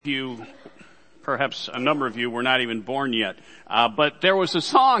You, perhaps a number of you, were not even born yet. But there was a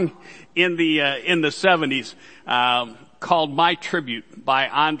song in the 70s called "My Tribute" by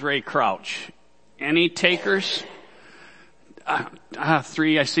Andre Crouch. Any takers?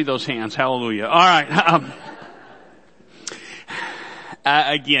 Three. I see those hands. Hallelujah. All right.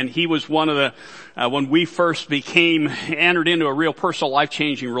 Again, he was one of the when we first entered into a real personal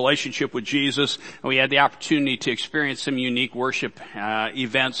life-changing relationship with Jesus, and we had the opportunity to experience some unique worship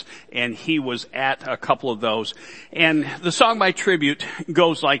events, and he was at a couple of those. And the song "My Tribute"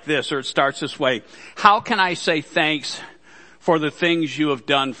 goes like this, or it starts this way: "How can I say thanks for the things you have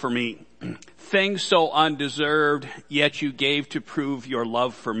done for me? Things so undeserved, yet you gave to prove your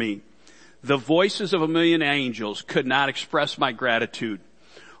love for me. The voices of a million angels could not express my gratitude.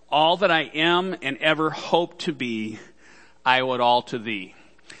 All that I am and ever hope to be, I owe it all to thee."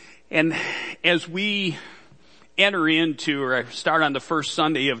 And as we enter into, or start on the first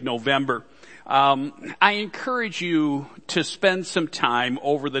Sunday of November, I encourage you to spend some time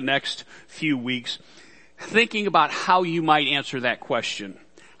over the next few weeks thinking about how you might answer that question.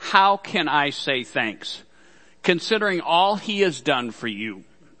 How can I say thanks? Considering all he has done for you.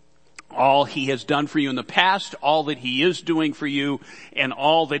 All he has done for you in the past, all that he is doing for you, and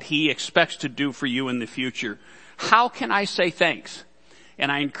all that he expects to do for you in the future. How can I say thanks?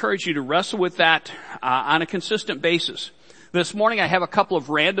 And I encourage you to wrestle with that on a consistent basis. This morning I have a couple of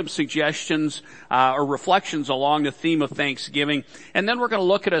random suggestions or reflections along the theme of Thanksgiving, and then we're going to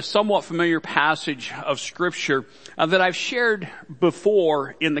look at a somewhat familiar passage of Scripture that I've shared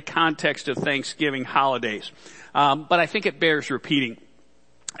before in the context of Thanksgiving holidays. But I think it bears repeating.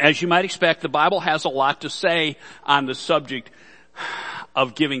 As you might expect, the Bible has a lot to say on the subject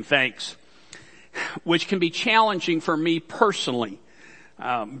of giving thanks, which can be challenging for me personally,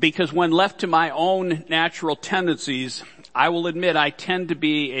 because when left to my own natural tendencies, I will admit I tend to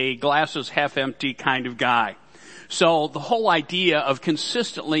be a glasses half empty kind of guy. So the whole idea of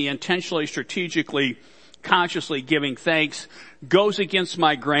consistently, intentionally, strategically, consciously giving thanks goes against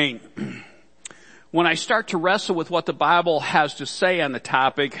my grain. When I start to wrestle with what the Bible has to say on the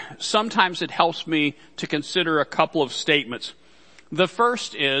topic, sometimes it helps me to consider a couple of statements. The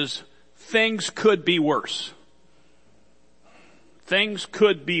first is, things could be worse. Things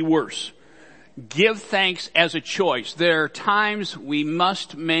could be worse. Give thanks as a choice. There are times we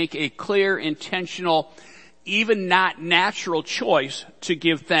must make a clear, intentional, even not natural choice to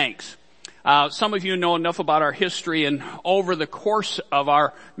give thanks. Some of you know enough about our history, and over the course of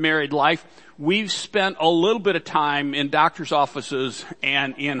our married life, we've spent a little bit of time in doctor's offices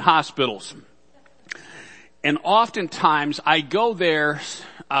and in hospitals. And oftentimes I go there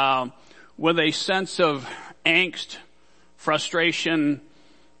with a sense of angst, frustration.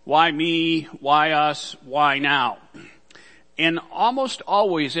 Why me? Why us? Why now? And almost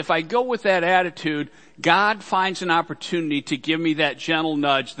always, if I go with that attitude, God finds an opportunity to give me that gentle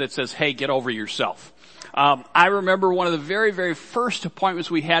nudge that says, hey, get over yourself. I remember one of the very, very first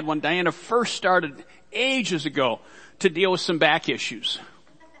appointments we had when Diana first started ages ago to deal with some back issues.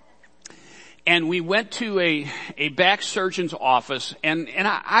 And we went to a back surgeon's office, and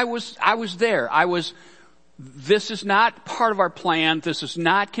I was there. This is not part of our plan. This is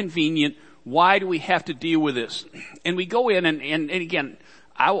not convenient. Why do we have to deal with this? And we go in, and again,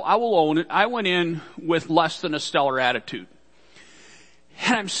 I will own it. I went in with less than a stellar attitude.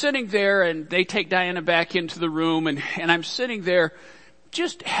 And I'm sitting there, and they take Diana back into the room, and I'm sitting there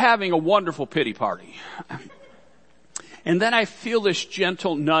just having a wonderful pity party. And then I feel this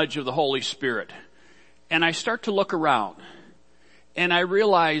gentle nudge of the Holy Spirit. And I start to look around, and I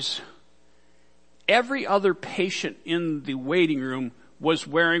realize every other patient in the waiting room was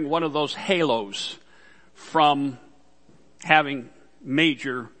wearing one of those halos from having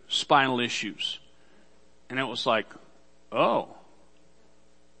major spinal issues. And it was like, oh,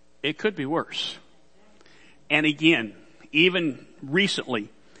 it could be worse. And again, even recently,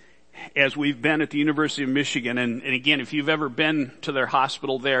 as we've been at the University of Michigan, and again, if you've ever been to their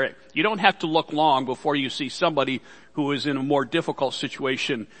hospital there, you don't have to look long before you see somebody who is in a more difficult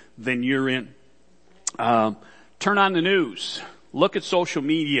situation than you're in. Turn on the news, look at social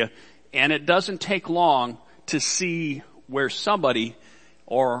media, and it doesn't take long to see where somebody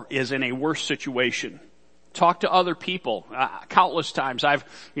or is in a worse situation. Talk to other people. Countless times I've,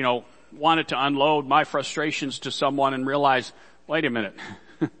 wanted to unload my frustrations to someone and realize, wait a minute,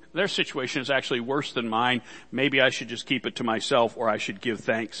 their situation is actually worse than mine. Maybe I should just keep it to myself, or I should give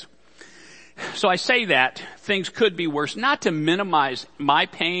thanks. So I say that things could be worse, not to minimize my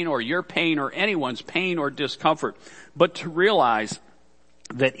pain or your pain or anyone's pain or discomfort, but to realize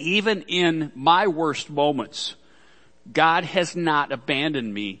that even in my worst moments, God has not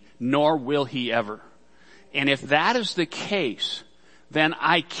abandoned me, nor will he ever. And if that is the case, then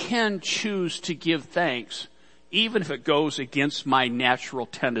I can choose to give thanks, even if it goes against my natural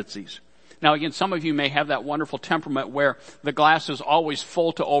tendencies. Now again, some of you may have that wonderful temperament where the glass is always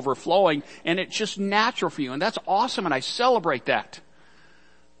full to overflowing, and it's just natural for you, and that's awesome, and I celebrate that.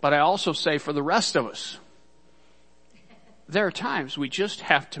 But I also say for the rest of us, there are times we just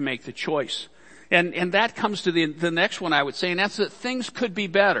have to make the choice. And that comes to the next one I would say, and that's that things could be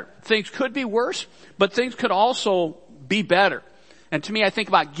better. Things could be worse, but things could also be better. And to me, I think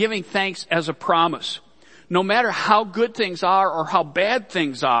about giving thanks as a promise. No matter how good things are or how bad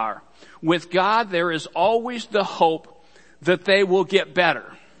things are, with God there is always the hope that they will get better.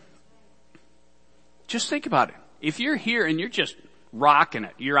 Just think about it. If you're here and you're just rocking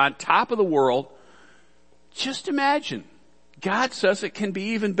it, you're on top of the world, just imagine God says it can be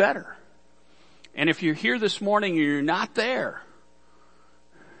even better. And if you're here this morning and you're not there,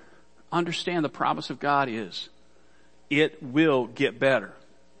 understand the promise of God is it will get better.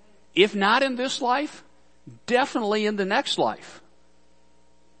 If not in this life, definitely in the next life.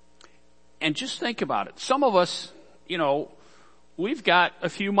 And just think about it. Some of us, we've got a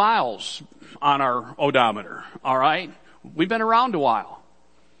few miles on our odometer, all right? We've been around a while.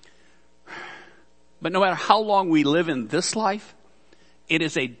 But no matter how long we live in this life, it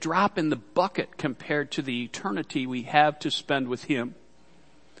is a drop in the bucket compared to the eternity we have to spend with him.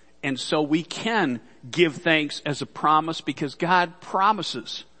 And so we can give thanks as a promise because God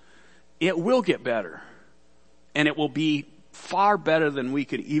promises it will get better. And it will be far better than we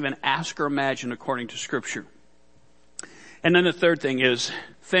could even ask or imagine according to Scripture. And then the third thing is,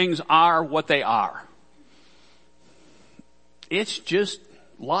 things are what they are. It's just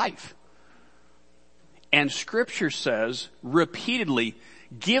life. And Scripture says repeatedly,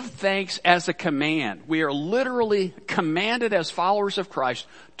 give thanks as a command. We are literally commanded as followers of Christ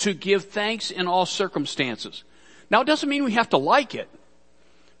to give thanks in all circumstances. Now it doesn't mean we have to like it,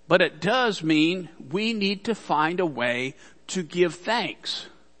 but it does mean we need to find a way to give thanks,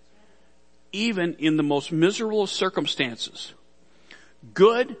 even in the most miserable of circumstances.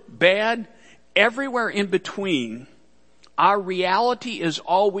 Good, bad, everywhere in between. Our reality is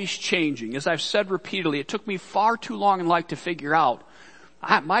always changing. As I've said repeatedly, it took me far too long in life to figure out.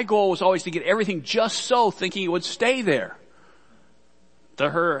 My goal was always to get everything just so, thinking it would stay there.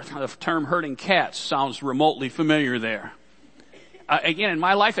 The term herding cats sounds remotely familiar there. Again, in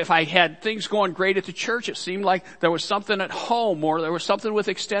my life, if I had things going great at the church, it seemed like there was something at home, or there was something with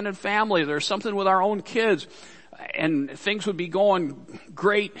extended family, there was something with our own kids, and things would be going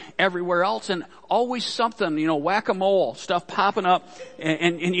great everywhere else, and always something, whack-a-mole, stuff popping up,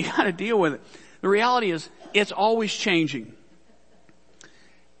 and you gotta deal with it. The reality is, it's always changing.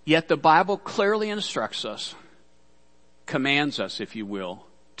 Yet the Bible clearly instructs us, commands us, if you will,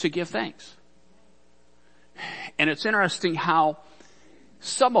 to give thanks. And it's interesting how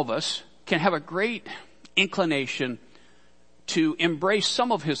some of us can have a great inclination to embrace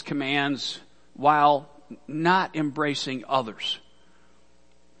some of his commands while not embracing others.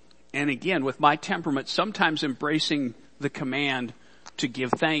 And again, with my temperament, sometimes embracing the command to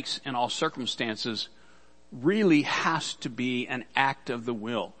give thanks in all circumstances really has to be an act of the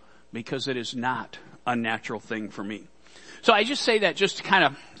will, because it is not a natural thing for me. So I just say that just to kind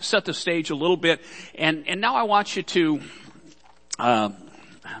of set the stage a little bit. And now I want you to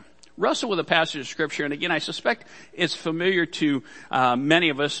wrestle with a passage of Scripture. And again, I suspect it's familiar to many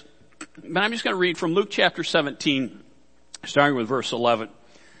of us. But I'm just going to read from Luke chapter 17, starting with verse 11.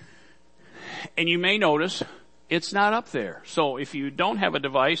 And you may notice it's not up there. So if you don't have a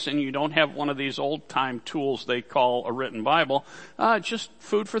device and you don't have one of these old-time tools they call a written Bible, just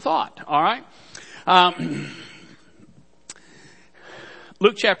food for thought, all right?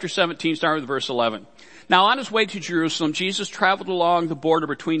 Luke chapter 17, starting with verse 11. Now on his way to Jerusalem, Jesus traveled along the border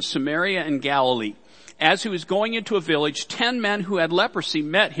between Samaria and Galilee. As he was going into a village, 10 men who had leprosy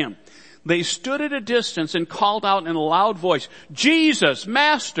met him. They stood at a distance and called out in a loud voice, "Jesus,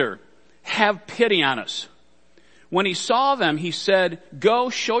 Master, have pity on us." When he saw them, he said, "Go,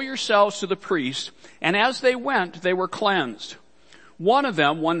 show yourselves to the priests." And as they went, they were cleansed. One of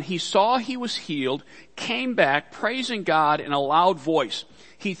them, when he saw he was healed, came back praising God in a loud voice.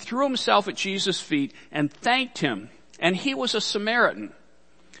 He threw himself at Jesus' feet and thanked him. And he was a Samaritan.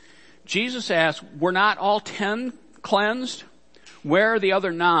 Jesus asked, "Were not all 10 cleansed? Where are the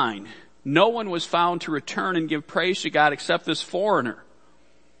other 9? No one was found to return and give praise to God except this foreigner."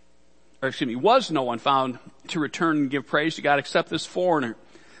 Was no one found to return and give praise to God except this foreigner.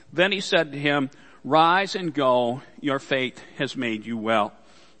 Then he said to him, "Rise and go, your faith has made you well."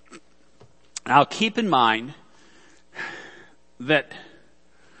 Now keep in mind, that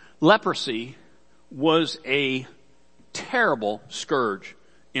leprosy was a terrible scourge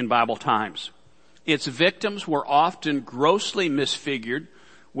in Bible times. Its victims were often grossly misfigured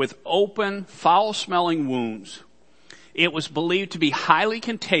with open, foul-smelling wounds. It was believed to be highly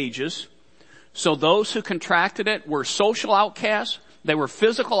contagious, so those who contracted it were social outcasts, they were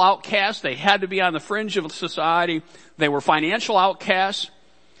physical outcasts, they had to be on the fringe of society, they were financial outcasts,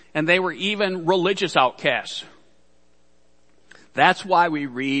 and they were even religious outcasts. That's why we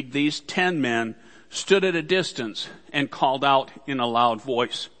read these 10 men stood at a distance and called out in a loud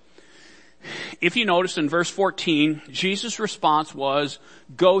voice. If you notice in verse 14, Jesus' response was,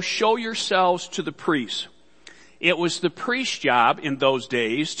 "Go show yourselves to the priests." It was the priest's job in those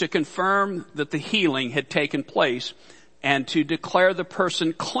days to confirm that the healing had taken place and to declare the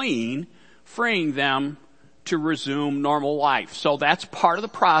person clean, freeing them to resume normal life. So that's part of the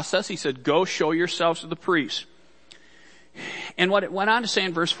process. He said, "Go show yourselves to the priests." And what it went on to say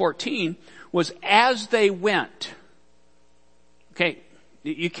in verse 14 was, as they went. Okay,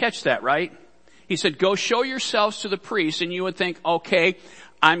 you catch that, right? He said, "Go show yourselves to the priest," and you would think, okay,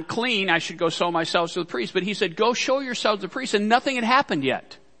 I'm clean, I should go show myself to the priest. But he said, "Go show yourselves to the priest," and nothing had happened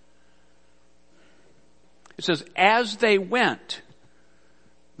yet. It says, as they went,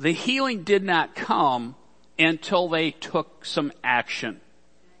 the healing did not come until they took some action.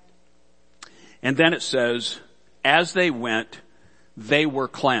 And then it says, as they went, they were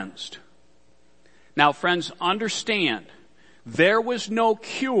cleansed. Now, friends, understand, there was no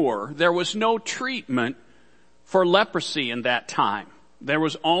cure, there was no treatment for leprosy in that time. There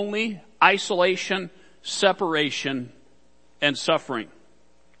was only isolation, separation, and suffering.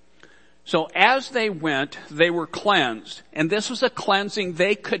 So as they went, they were cleansed. And this was a cleansing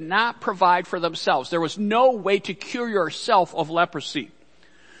they could not provide for themselves. There was no way to cure yourself of leprosy.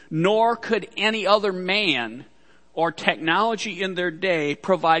 Nor could any other man or technology in their day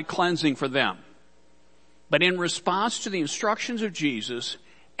provide cleansing for them. But in response to the instructions of Jesus,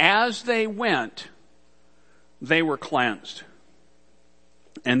 as they went, they were cleansed.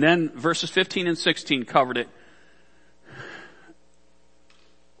 And then verses 15 and 16 covered it.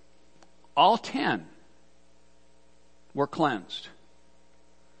 All 10 were cleansed.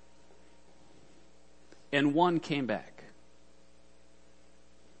 And one came back.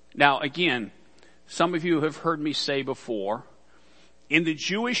 Now again, some of you have heard me say before, in the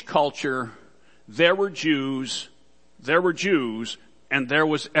Jewish culture, there were Jews, and there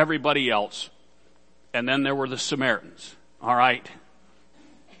was everybody else. And then there were the Samaritans. All right?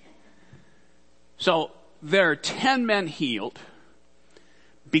 So there are 10 men healed.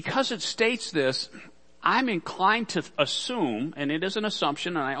 Because it states this, I'm inclined to assume, and it is an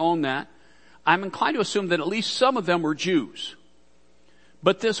assumption, and I own that, I'm inclined to assume that at least some of them were Jews.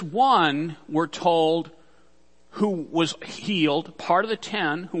 But this one, we're told, who was healed, part of the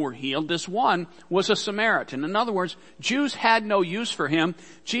 10 who were healed, this one was a Samaritan. In other words, Jews had no use for him.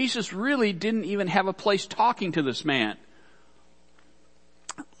 Jesus really didn't even have a place talking to this man,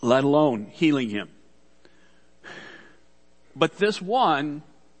 let alone healing him. But this one,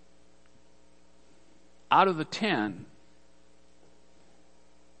 out of the 10,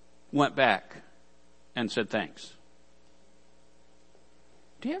 went back and said thanks.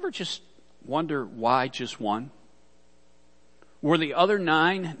 Do you ever just wonder why just one? Were the other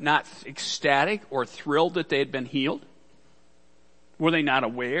 9 not ecstatic or thrilled that they had been healed? Were they not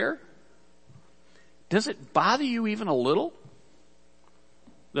aware? Does it bother you even a little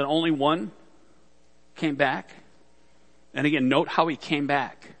that only one came back? And again, note how he came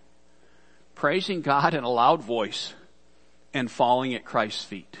back. Praising God in a loud voice and falling at Christ's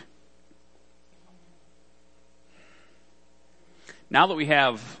feet. Now that we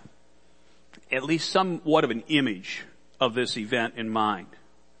have at least somewhat of an image of this event in mind,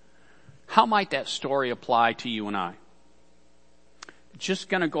 how might that story apply to you and I? Just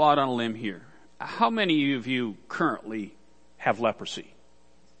going to go out on a limb here. How many of you currently have leprosy?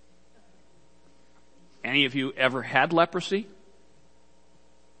 Any of you ever had leprosy?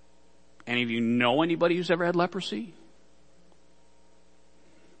 Any of you know anybody who's ever had leprosy?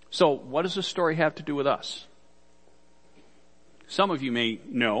 So what does this story have to do with us? Some of you may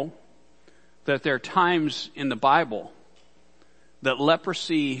know that there are times in the Bible that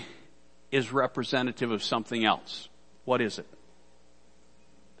leprosy is representative of something else. What is it?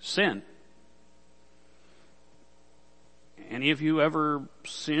 Sin. Any of you ever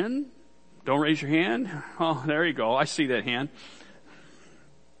sinned? Don't raise your hand. Oh, there you go. I see that hand.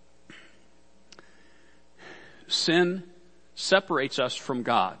 Sin separates us from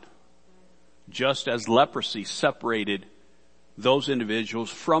God, just as leprosy separated those individuals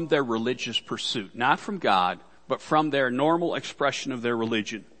from their religious pursuit, not from God, but from their normal expression of their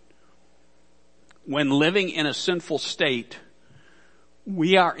religion. When living in a sinful state,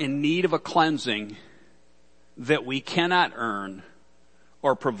 we are in need of a cleansing that we cannot earn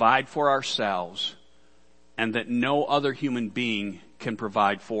or provide for ourselves, and that no other human being can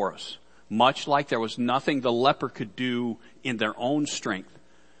provide for us. Much like there was nothing the leper could do in their own strength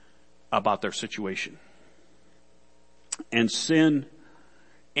about their situation. And sin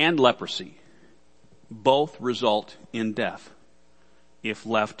and leprosy both result in death if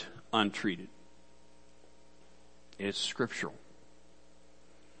left untreated. It's scriptural.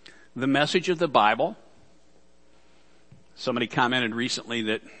 The message of the Bible, somebody commented recently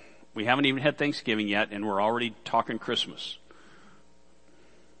that we haven't even had Thanksgiving yet and we're already talking Christmas.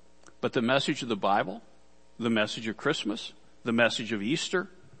 But the message of the Bible, the message of Christmas, the message of Easter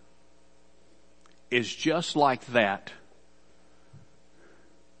is just like that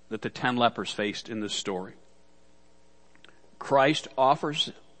the 10 lepers faced in this story. Christ offers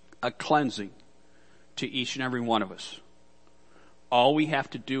a cleansing to each and every one of us. All we have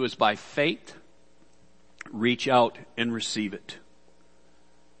to do is by faith reach out and receive it,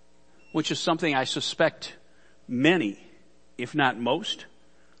 which is something I suspect many, if not most,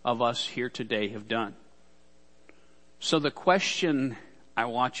 of us here today have done. So the question I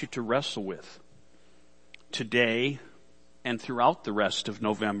want you to wrestle with today and throughout the rest of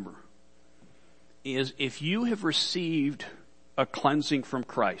November is, if you have received a cleansing from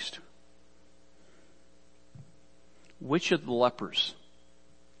Christ, which of the lepers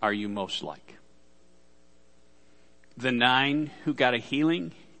are you most like? The 9 who got a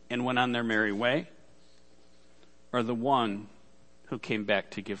healing and went on their merry way, or the one who came back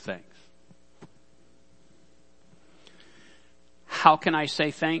to give thanks? How can I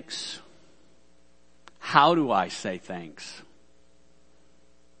say thanks? How do I say thanks?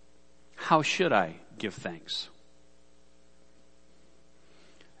 How should I give thanks?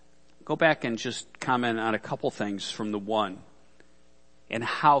 Go back and just comment on a couple things from the one and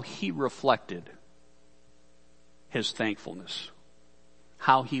how he reflected his thankfulness,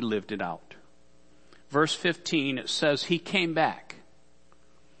 how he lived it out. Verse 15, it says he came back.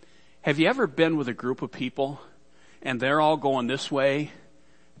 Have you ever been with a group of people and they're all going this way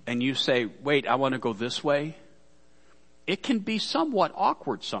and you say, wait, I want to go this way? It can be somewhat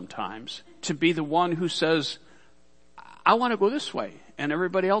awkward sometimes to be the one who says, I want to go this way. And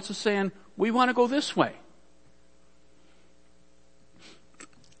everybody else is saying, we want to go this way.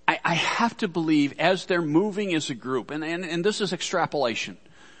 I have to believe as they're moving as a group, and this is extrapolation,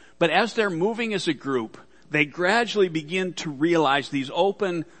 but as they're moving as a group, they gradually begin to realize these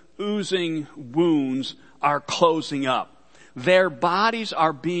open, oozing wounds are closing up. Their bodies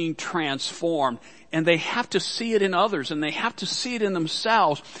are being transformed, and they have to see it in others, and they have to see it in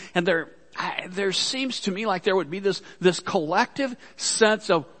themselves. And there seems to me like there would be this collective sense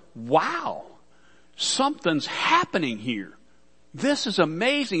of, wow, something's happening here. This is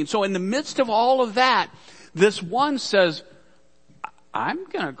amazing. And so in the midst of all of that, this one says, I'm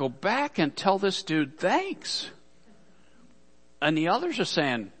going to go back and tell this dude thanks. And the others are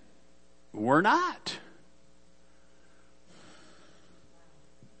saying, we're not.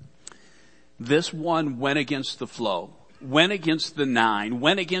 This one went against the flow, went against the 9,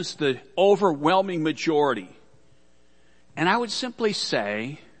 went against the overwhelming majority. And I would simply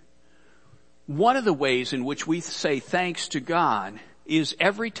say, one of the ways in which we say thanks to God is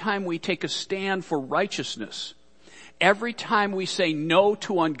every time we take a stand for righteousness, every time we say no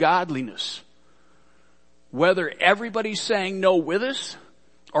to ungodliness, whether everybody's saying no with us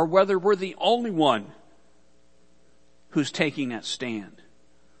or whether we're the only one who's taking that stand.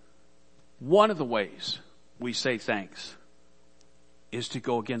 One of the ways we say thanks is to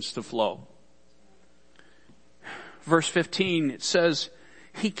go against the flow. Verse 15, it says,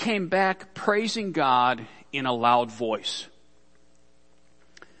 he came back praising God in a loud voice.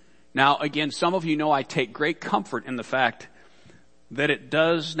 Now, again, some of you know I take great comfort in the fact that it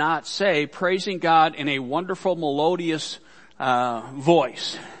does not say praising God in a wonderful melodious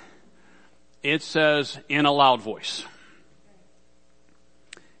voice. It says in a loud voice.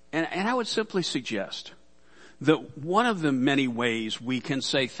 And I would simply suggest that one of the many ways we can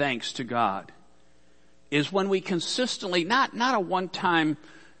say thanks to God is when we consistently, not a one-time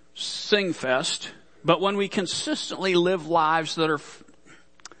sing fest, but when we consistently live lives that are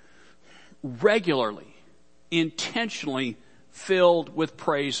regularly, intentionally filled with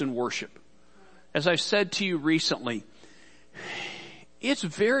praise and worship. As I said to you recently, it's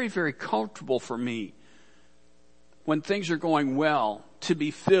very, very comfortable for me when things are going well to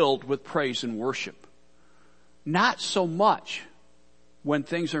be filled with praise and worship. Not so much when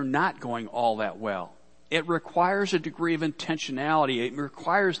things are not going all that well it requires a degree of intentionality. It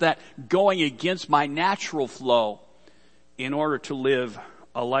requires that going against my natural flow in order to live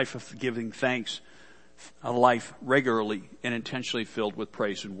a life of giving thanks, a life regularly and intentionally filled with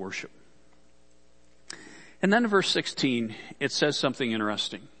praise and worship. And then in verse 16, it says something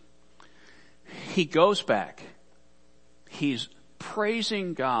interesting. He goes back. He's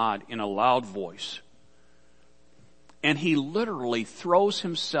praising God in a loud voice. And he literally throws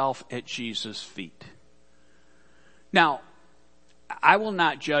himself at Jesus' feet. Now, I will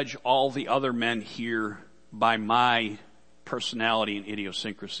not judge all the other men here by my personality and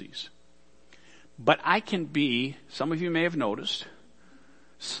idiosyncrasies. But I can be, some of you may have noticed,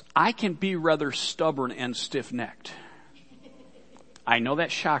 I can be rather stubborn and stiff-necked. I know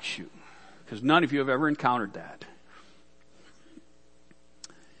that shocks you, because none of you have ever encountered that.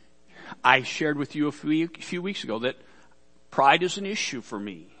 I shared with you a few weeks ago that pride is an issue for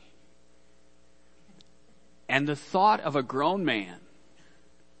me. And the thought of a grown man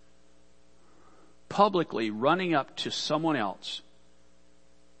publicly running up to someone else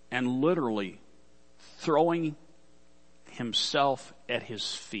and literally throwing himself at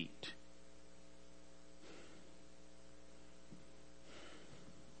his feet.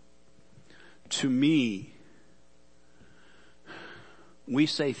 To me, we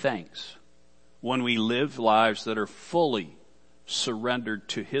say thanks when we live lives that are fully surrendered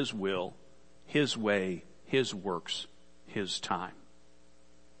to His will, His way, His works, His time.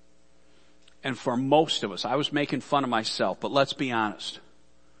 And for most of us, I was making fun of myself, but let's be honest.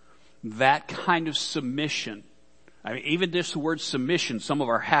 That kind of submission, I mean, even just the word submission, some of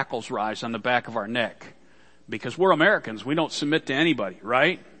our hackles rise on the back of our neck. Because we're Americans, we don't submit to anybody,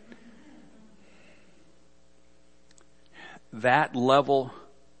 right? That level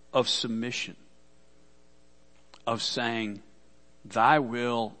of submission, of saying, thy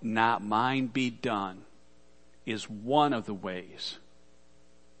will, not mine, be done, is one of the ways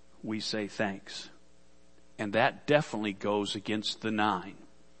we say thanks. And that definitely goes against the 9,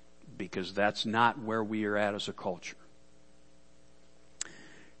 because that's not where we are at as a culture.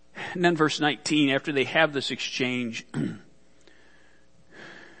 And then verse 19, after they have this exchange,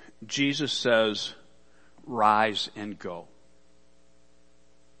 Jesus says, rise and go.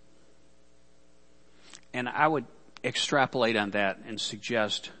 And I would extrapolate on that and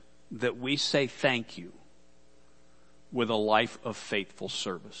suggest that we say thank you with a life of faithful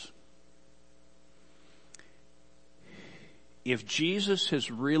service. If Jesus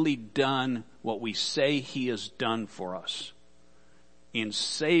has really done what we say He has done for us in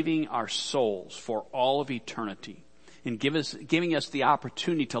saving our souls for all of eternity, in giving us the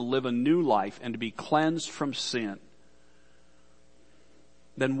opportunity to live a new life and to be cleansed from sin,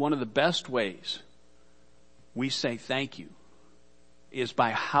 then one of the best ways we say thank you is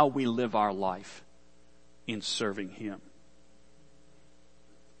by how we live our life in serving Him.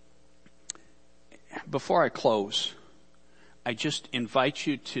 Before I close, I just invite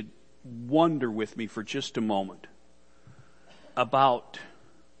you to wonder with me for just a moment about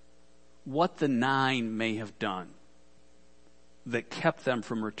what the 9 may have done that kept them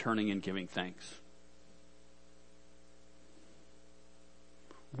from returning and giving thanks.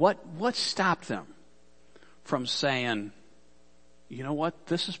 What stopped them from saying, you know what,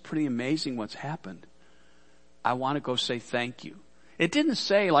 this is pretty amazing what's happened. I want to go say thank you. It didn't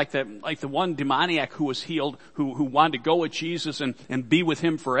say like the one demoniac who was healed, who wanted to go with Jesus and be with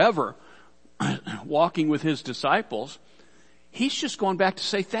Him forever, walking with His disciples. He's just going back to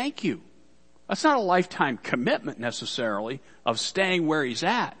say thank you. That's not a lifetime commitment necessarily of staying where he's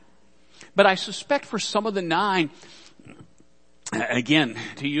at. But I suspect for some of the 9, again,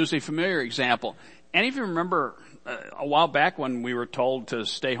 to use a familiar example, any of you remember a while back when we were told to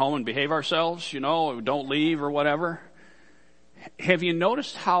stay home and behave ourselves, don't leave or whatever? Have you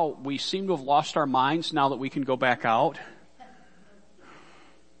noticed how we seem to have lost our minds now that we can go back out?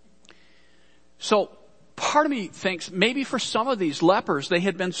 So part of me thinks maybe for some of these lepers, they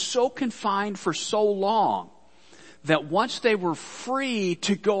had been so confined for so long that once they were free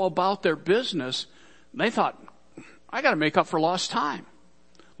to go about their business, they thought, I got to make up for lost time.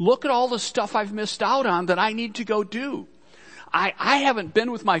 Look at all the stuff I've missed out on that I need to go do. I haven't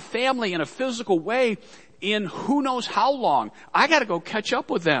been with my family in a physical way in who knows how long. I got to go catch up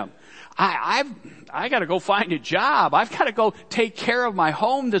with them. I got to go find a job. I've got to go take care of my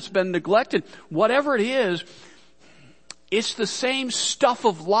home that's been neglected. Whatever it is, it's the same stuff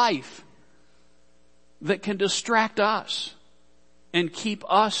of life that can distract us and keep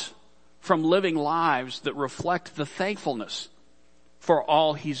us from living lives that reflect the thankfulness for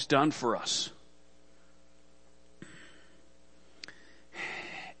all He's done for us.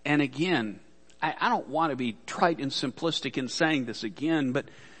 And again, I don't want to be trite and simplistic in saying this again, but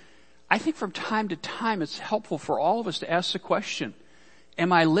I think from time to time it's helpful for all of us to ask the question,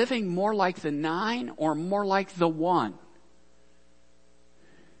 am I living more like the 9 or more like the 1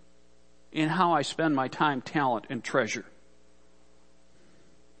 in how I spend my time, talent, and treasure?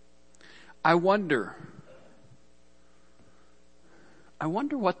 I wonder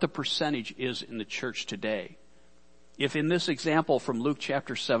what the percentage is in the church today. If in this example from Luke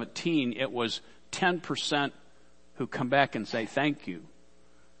chapter 17, it was 10% who come back and say thank you,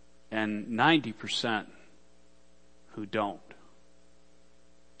 and 90% who don't.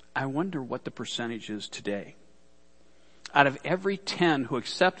 I wonder what the percentage is today. Out of every 10 who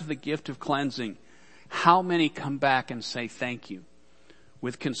accept the gift of cleansing, how many come back and say thank you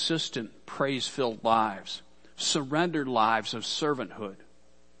with consistent praise-filled lives, surrendered lives of servanthood?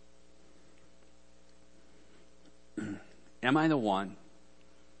 Am I the 1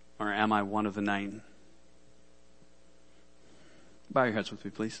 or am I one of the 9? Bow your heads with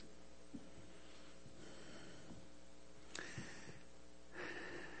me, please.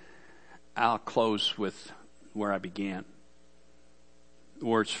 I'll close with where I began.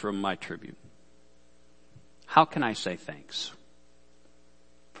 Words from my tribute. How can I say thanks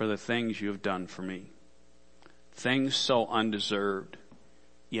for the things you have done for me? Things so undeserved,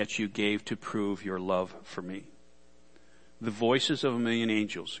 yet you gave to prove your love for me. The voices of a million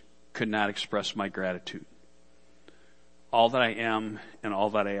angels could not express my gratitude. All that I am and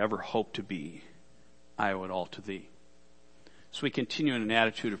all that I ever hope to be, I owe it all to thee. As we continue in an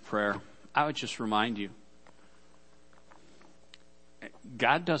attitude of prayer, I would just remind you,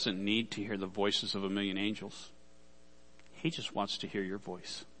 God doesn't need to hear the voices of a million angels. He just wants to hear your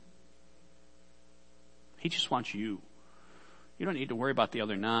voice. He just wants you. You don't need to worry about the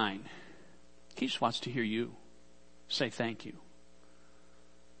other 9. He just wants to hear you say thank you.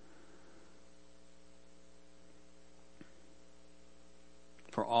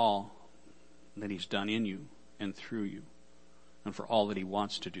 For all that he's done in you and through you, and for all that he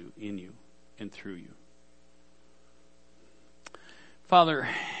wants to do in you and through you. Father,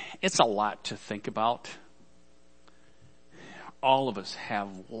 it's a lot to think about. All of us have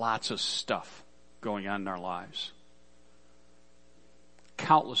lots of stuff going on in our lives.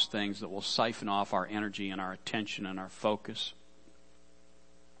 Countless things that will siphon off our energy and our attention and our focus.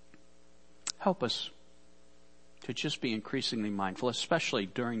 Help us to just be increasingly mindful, especially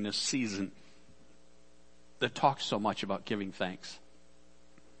during this season that talks so much about giving thanks.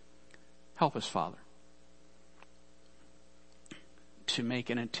 Help us, Father, to make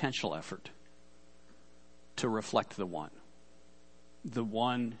an intentional effort to reflect the 1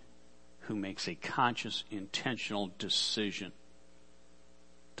 who makes a conscious, intentional decision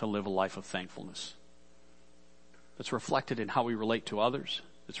to live a life of thankfulness. That's reflected in how we relate to others.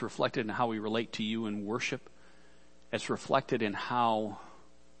 It's reflected in how we relate to you in worship. It's reflected in how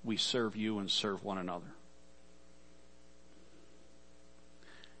we serve you and serve one another.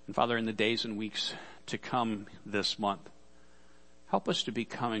 And Father, in the days and weeks to come this month, help us to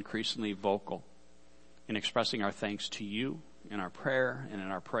become increasingly vocal in expressing our thanks to you in our prayer and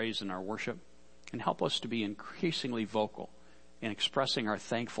in our praise and our worship. And help us to be increasingly vocal in expressing our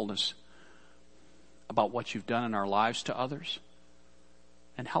thankfulness about what you've done in our lives to others.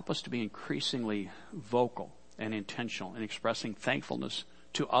 And help us to be increasingly vocal and intentional in expressing thankfulness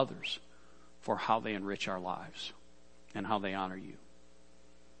to others for how they enrich our lives and how they honor you.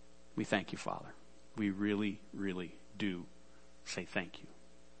 We thank you, Father. We really, really do say thank you.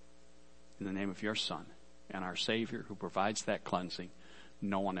 In the name of your Son and our Savior who provides that cleansing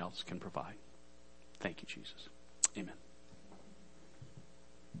no one else can provide. Thank you, Jesus. Amen.